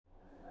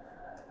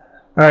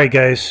Alright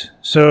guys,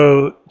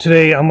 so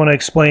today I'm going to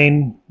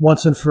explain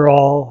once and for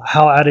all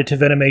how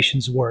additive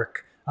animations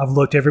work. I've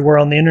looked everywhere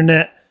on the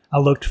internet. I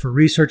looked for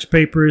research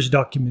papers,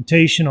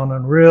 documentation on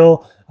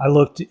Unreal.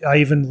 I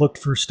even looked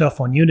for stuff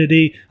on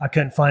Unity. I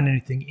couldn't find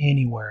anything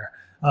anywhere.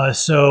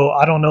 So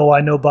I don't know why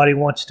nobody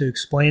wants to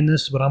explain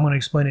this, but I'm going to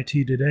explain it to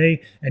you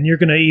today. And you're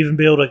going to even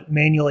be able to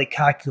manually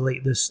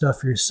calculate this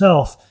stuff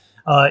yourself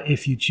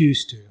if you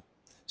choose to.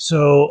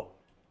 So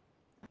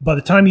by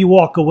the time you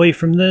walk away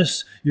from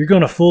this, you're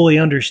going to fully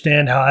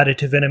understand how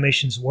additive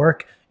animations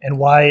work and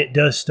why it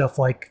does stuff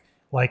like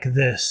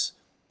this.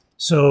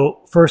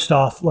 So first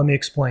off, let me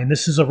explain.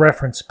 This is a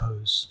reference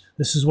pose.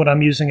 This is what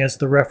I'm using as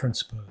the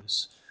reference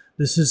pose.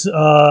 This is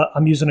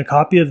I'm using a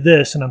copy of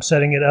this and I'm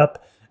setting it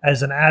up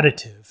as an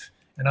additive.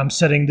 And I'm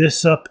setting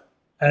this up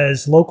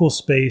as local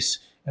space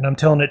and I'm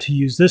telling it to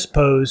use this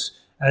pose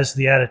as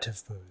the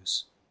additive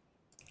pose.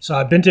 So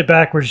I bent it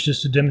backwards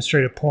just to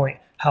demonstrate a point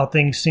how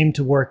things seem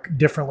to work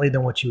differently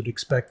than what you would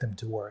expect them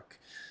to work.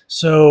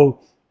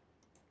 So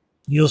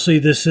you'll see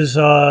this is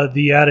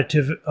the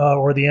additive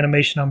or the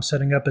animation I'm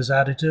setting up as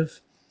additive.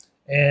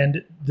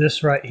 And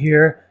this right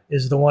here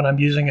is the one I'm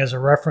using as a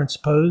reference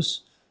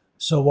pose.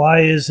 So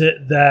why is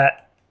it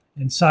that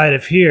inside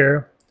of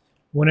here,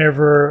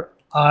 whenever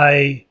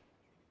I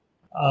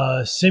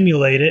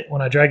simulate it,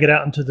 when I drag it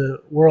out into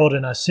the world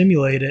and I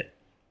simulate it,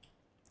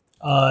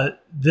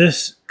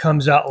 this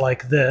comes out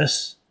like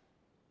this.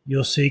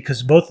 You'll see,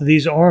 because both of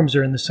these arms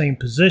are in the same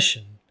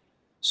position.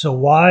 So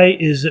why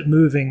is it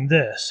moving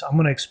this? I'm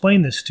going to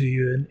explain this to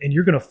you, and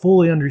you're going to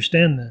fully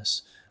understand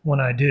this when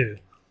I do.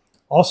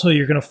 Also,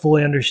 you're going to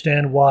fully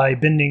understand why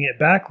bending it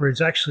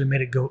backwards actually made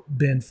it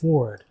bend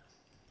forward.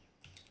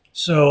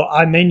 So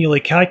I manually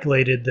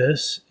calculated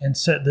this and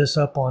set this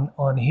up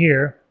on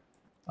here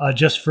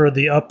just for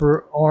the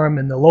upper arm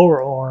and the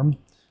lower arm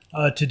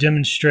to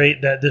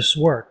demonstrate that this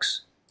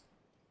works.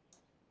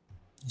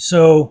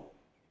 So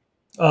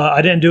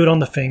I didn't do it on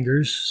the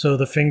fingers, so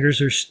the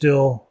fingers are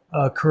still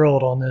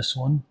curled on this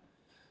one.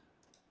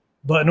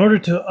 But in order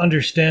to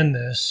understand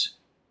this,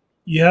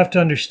 you have to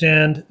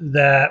understand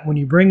that when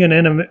you bring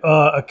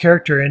a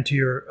character into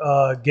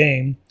your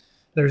game,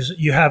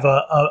 you have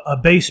a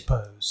base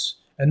pose,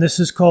 and this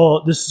is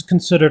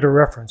considered a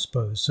reference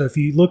pose. So if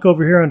you look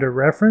over here under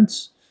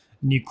reference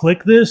and you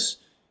click this,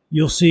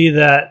 you'll see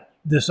that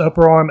this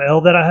upper arm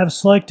L that I have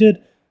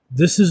selected,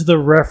 this is the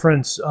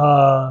reference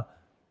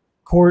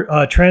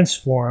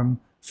transform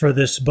for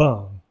this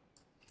bone.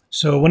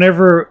 So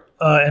whenever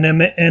an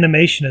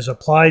animation is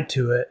applied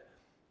to it,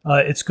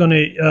 it's going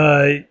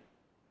to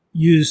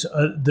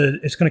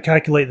it's going to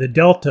calculate the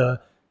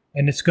delta,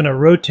 and it's going to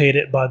rotate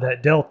it by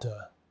that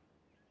delta.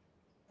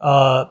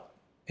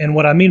 And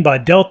what I mean by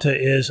delta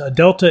is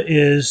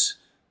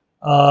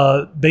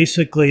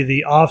basically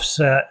the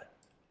offset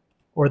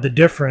or the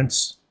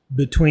difference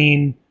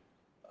between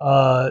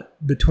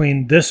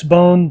this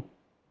bone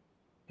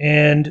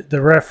and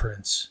the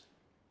reference.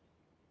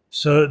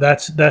 So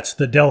that's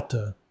the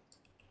delta.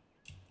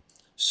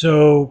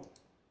 So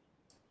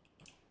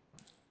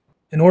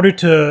in order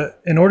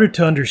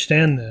to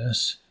understand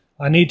this,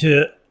 I need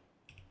to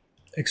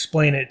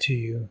explain it to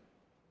you.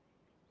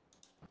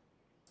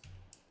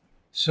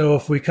 So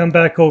if we come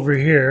back over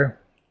here,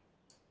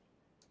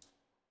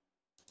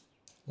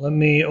 let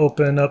me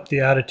open up the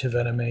additive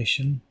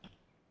animation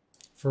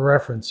for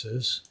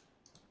references.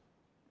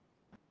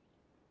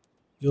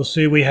 You'll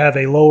see we have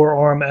a lower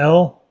arm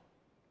L.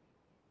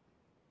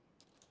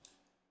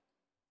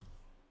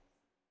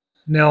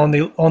 Now on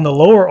the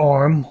lower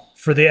arm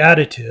for the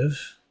additive,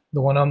 the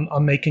one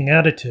I'm making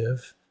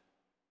additive,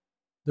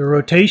 the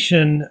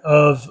rotation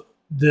of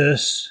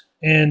this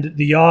and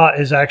the yaw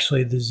is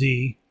actually the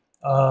Z.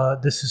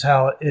 This is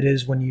how it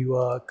is when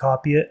you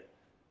copy it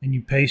and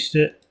you paste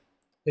it.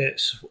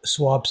 It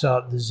swaps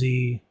out the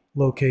Z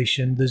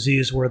location. The Z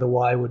is where the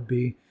Y would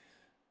be.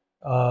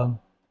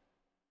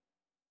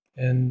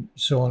 And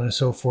so on and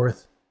so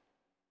forth.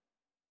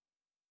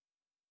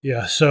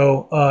 Yeah,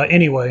 so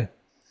anyway,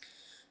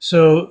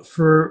 so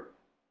for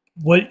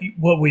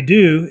what we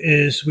do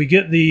is we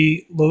get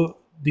the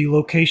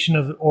location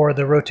of, or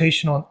the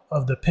rotation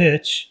of the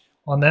pitch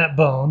on that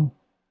bone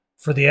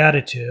for the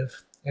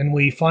additive, and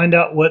we find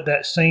out what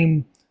that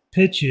same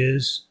pitch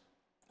is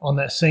on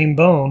that same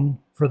bone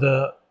for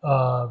the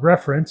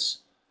reference,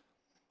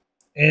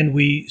 and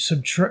we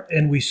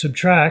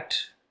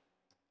subtract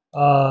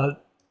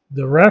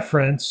the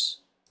reference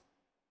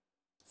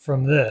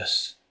from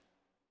this.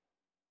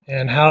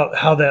 And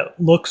how that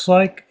looks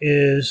like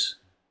is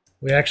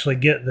we actually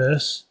get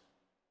this,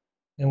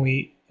 and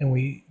we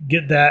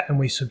get that, and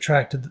we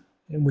subtract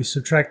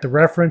the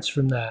reference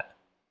from that.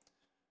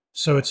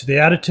 So it's the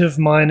additive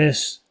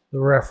minus the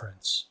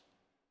reference.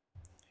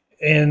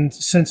 And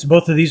since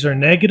both of these are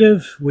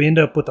negative, we end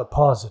up with a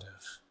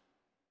positive.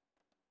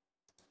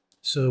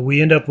 So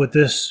we end up with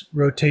this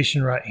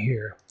rotation right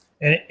here.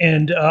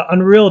 And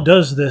Unreal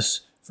does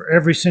this for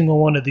every single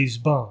one of these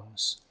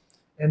bones.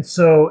 And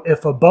so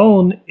if a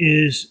bone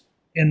is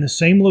in the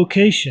same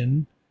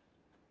location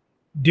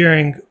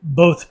during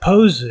both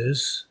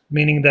poses,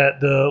 meaning that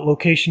the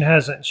location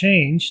hasn't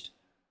changed,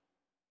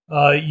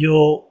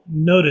 you'll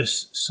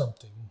notice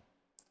something,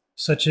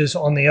 such as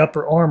on the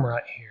upper arm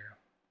right here.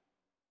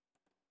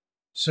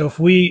 So if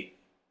we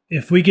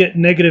get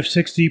negative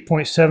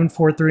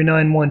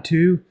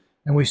 60.743912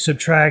 and we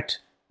subtract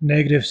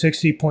negative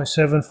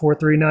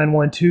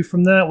 60.743912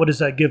 from that, what does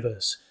that give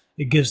us?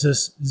 It gives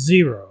us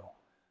 0.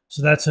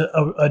 So that's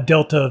a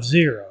delta of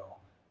 0.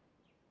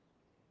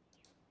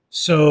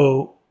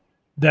 So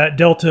that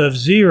delta of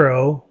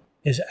 0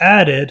 is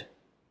added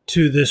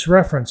to this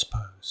reference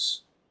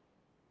pose.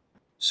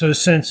 So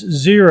since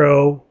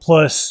 0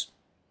 plus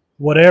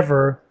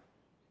whatever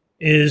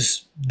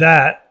is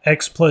that,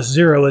 x plus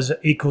 0 is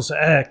equals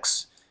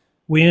x,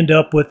 we end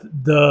up with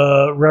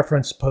the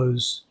reference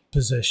pose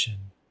position.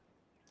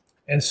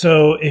 And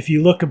so if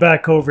you look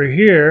back over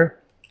here,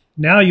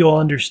 now you'll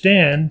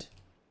understand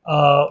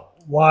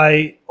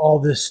why all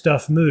this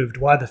stuff moved,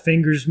 why the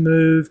fingers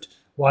moved,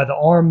 why the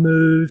arm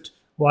moved,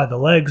 why the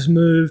legs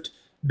moved,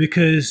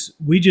 because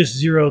we just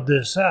zeroed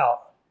this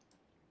out.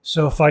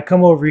 So if I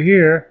come over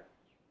here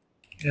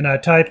and I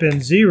type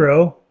in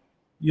 0,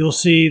 you'll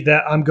see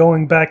that I'm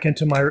going back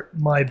into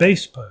my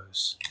base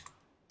pose.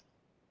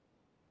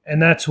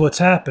 And that's what's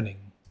happening.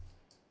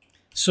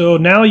 So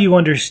now you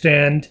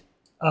understand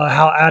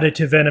how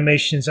additive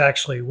animations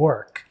actually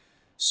work.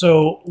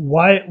 So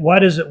why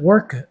does it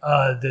work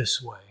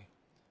this way?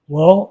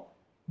 Well,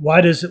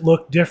 why does it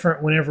look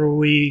different whenever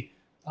we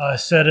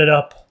set it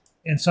up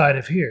inside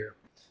of here?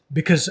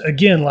 Because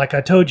again, like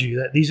I told you,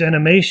 that these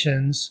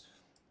animations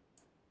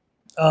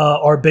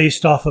are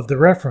based off of the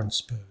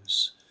reference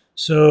pose.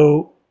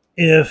 So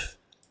if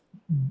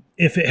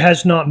it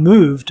has not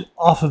moved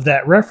off of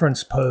that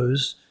reference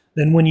pose,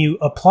 then when you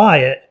apply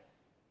it,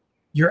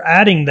 you're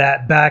adding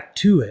that back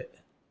to it.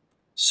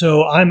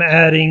 So I'm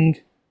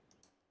adding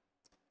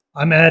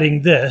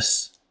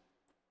this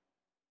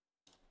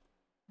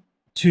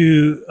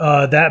to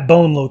that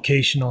bone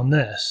location on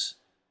this.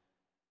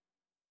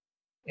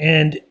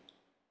 And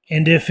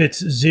if it's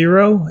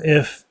 0,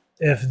 if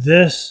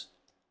this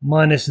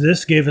minus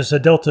this gave us a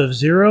delta of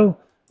 0,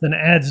 then it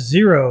adds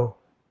 0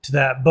 to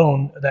that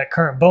bone, that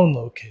current bone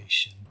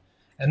location.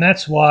 And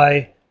that's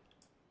why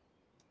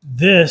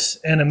this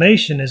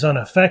animation is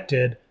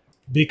unaffected,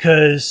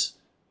 because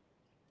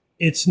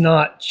it's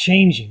not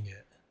changing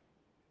it,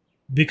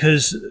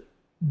 because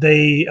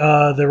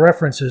the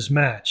reference is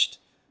matched,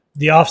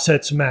 the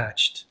offset's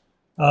matched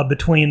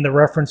between the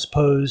reference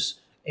pose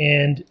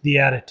and the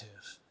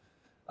additive.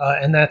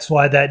 And that's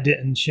why that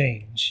didn't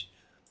change.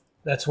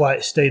 That's why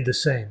it stayed the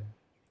same.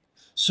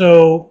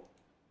 So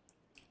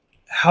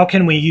how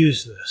can we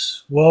use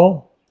this?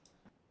 Well,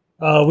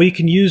 we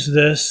can use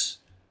this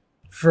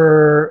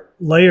for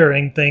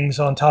layering things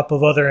on top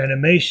of other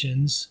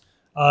animations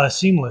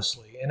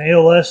seamlessly. In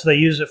ALS, they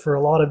use it for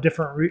a lot of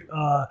different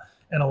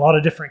in a lot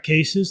of different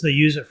cases. They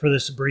use it for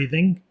this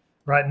breathing.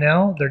 Right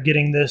now, they're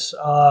getting this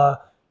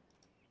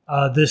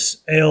this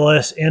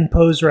ALS end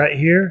pose right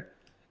here,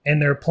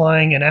 and they're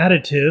applying an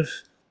additive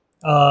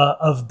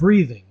of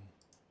breathing.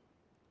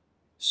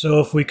 So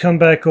if we come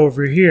back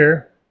over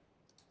here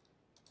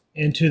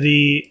into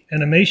the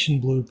animation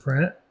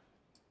blueprint,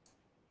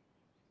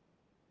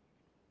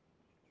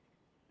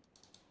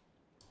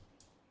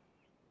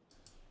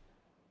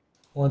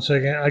 one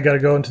second, I got to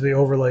go into the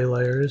overlay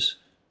layers,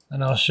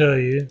 and I'll show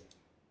you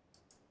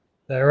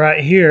that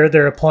right here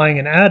they're applying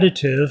an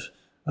additive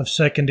of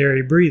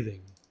secondary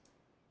breathing.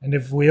 And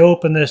if we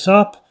open this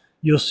up,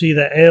 you'll see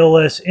that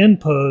ALS end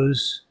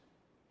pose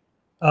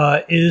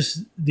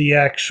is the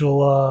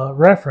actual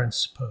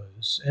reference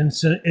pose, and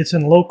it's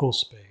in local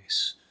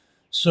space.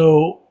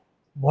 So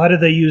why do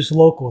they use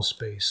local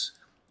space?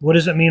 What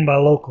does it mean by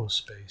local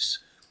space?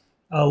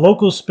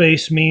 Local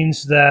space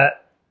means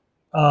that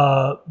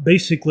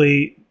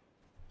basically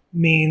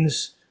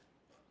means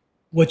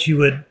what you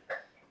would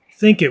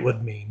think it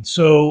would mean.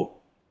 So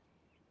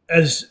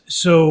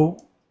the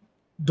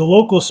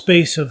local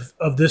space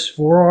of this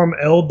forearm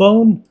L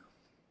bone,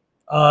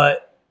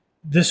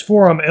 this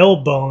forearm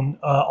L bone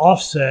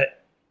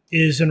offset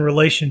is in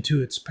relation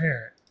to its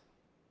parent.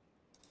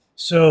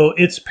 So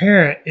its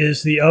parent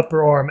is the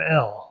upper arm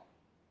L.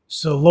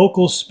 So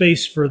local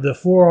space for the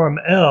forearm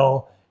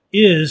L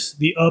is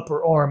the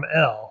upper arm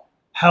L.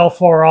 How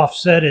far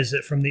offset is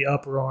it from the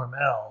upper arm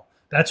L?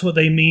 That's what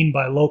they mean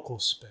by local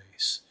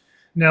space.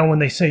 Now, when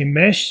they say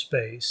mesh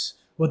space,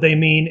 what they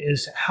mean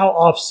is how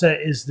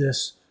offset is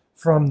this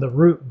from the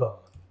root bone?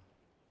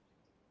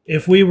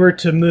 If we were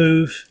to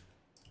move,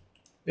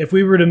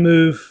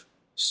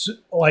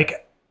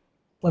 like,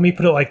 let me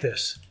put it like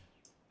this.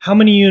 How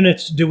many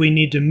units do we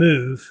need to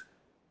move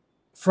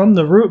from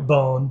the root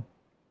bone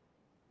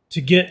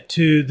to get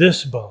to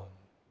this bone?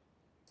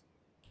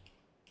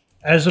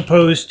 As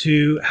opposed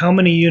to how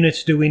many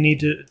units do we need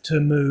to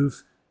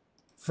move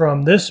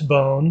from this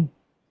bone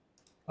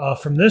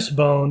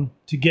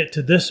to get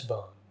to this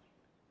bone?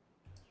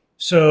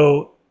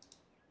 So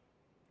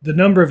the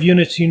number of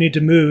units you need to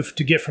move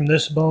to get from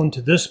this bone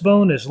to this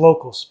bone is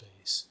local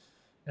space.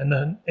 and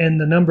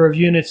the number of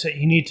units that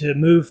you need to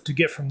move to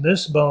get from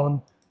this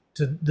bone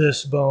to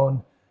this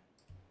bone,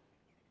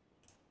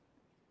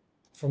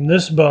 from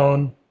this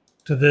bone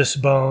to this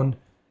bone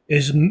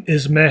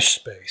is mesh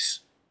space.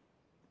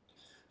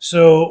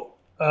 So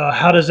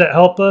how does that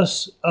help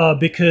us?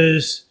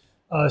 Because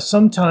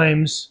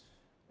sometimes,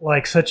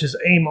 like such as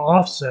aim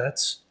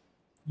offsets,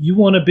 you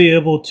want to be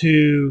able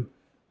to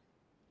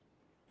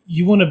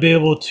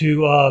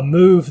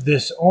move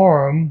this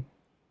arm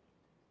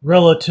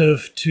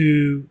relative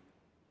to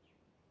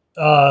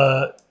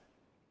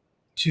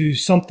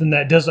something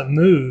that doesn't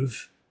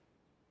move,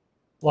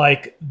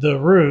 like the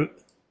root.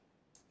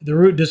 The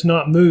root does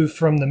not move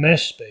from the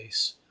mesh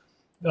space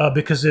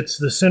because it's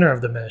the center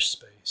of the mesh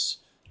space.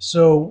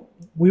 So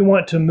we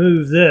want to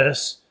move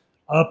this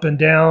up and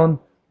down,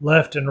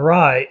 left and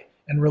right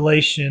in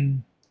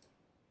relation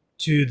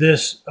to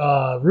this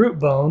root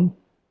bone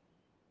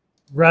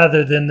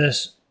rather than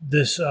this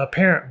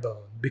parent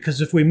bone.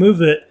 Because if we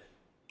move it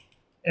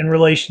in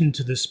relation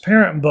to this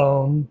parent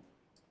bone,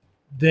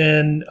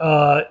 then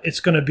it's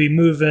going to be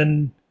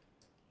moving,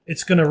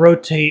 it's going to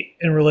rotate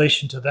in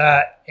relation to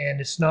that, and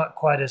it's not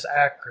quite as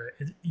accurate.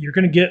 You're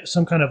going to get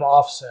some kind of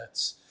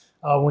offsets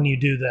when you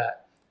do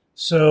that.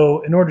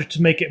 So in order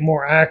to make it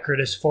more accurate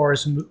as far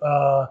as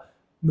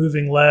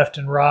moving left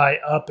and right,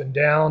 up and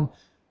down,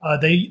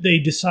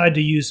 they decide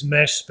to use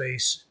mesh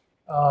space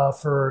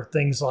for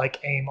things like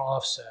aim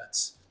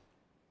offsets.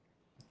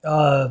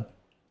 And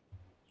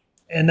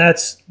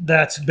that's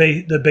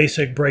the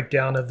basic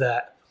breakdown of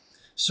that.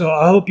 So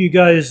I hope you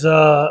guys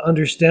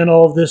understand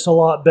all of this a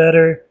lot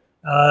better.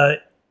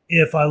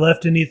 If I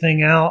left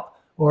anything out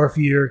or if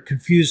you're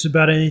confused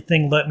about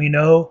anything, let me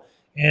know.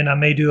 And I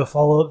may do a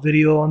follow-up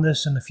video on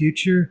this in the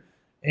future.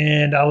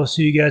 And I will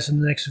see you guys in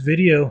the next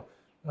video.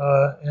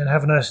 And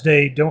have a nice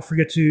day. Don't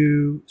forget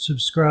to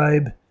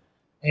subscribe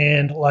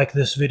and like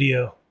this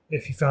video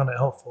if you found it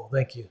helpful.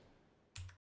 Thank you.